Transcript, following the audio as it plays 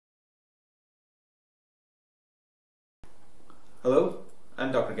Hello,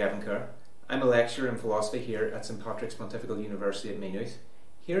 I'm Dr. Gaven Kerr. I'm a lecturer in philosophy here at St Patrick's Pontifical University at Maynooth.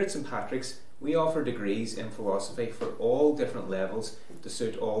 Here at St Patrick's, we offer degrees in philosophy for all different levels to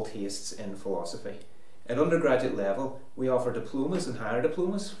suit all tastes in philosophy. At undergraduate level, we offer diplomas and higher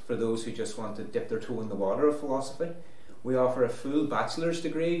diplomas for those who just want to dip their toe in the water of philosophy. We offer a full bachelor's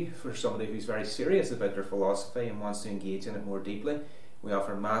degree for somebody who's very serious about their philosophy and wants to engage in it more deeply. We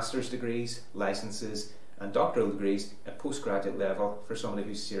offer master's degrees, licenses and doctoral degrees at postgraduate level for somebody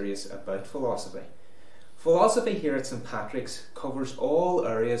who's serious about philosophy. Philosophy here at St Patrick's covers all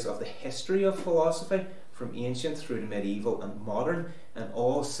areas of the history of philosophy, from ancient through to medieval and modern, and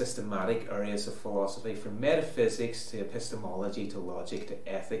all systematic areas of philosophy, from metaphysics to epistemology to logic to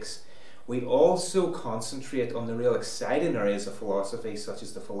ethics. We also concentrate on the real exciting areas of philosophy, such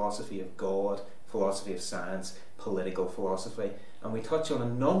as the philosophy of God, philosophy of science, political philosophy, and we touch on a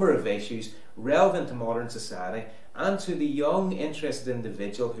number of issues relevant to modern society and to the young, interested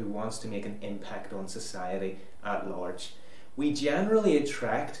individual who wants to make an impact on society at large. We generally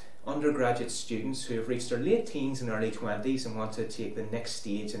attract undergraduate students who have reached their late teens and early 20s and want to take the next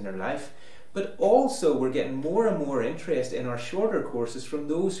stage in their life. But also we're getting more and more interest in our shorter courses from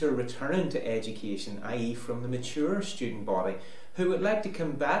those who are returning to education, i.e. from the mature student body, who would like to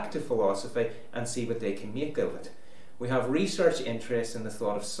come back to philosophy and see what they can make of it. We have research interest in the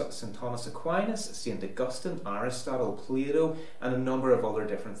thought of St Thomas Aquinas, St Augustine, Aristotle, Plato, and a number of other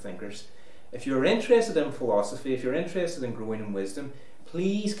different thinkers. If you're interested in philosophy, if you're interested in growing in wisdom,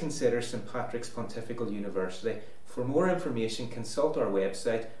 please consider St Patrick's Pontifical University. For more information, consult our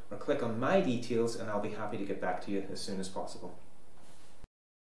website or click on my details and I'll be happy to get back to you as soon as possible.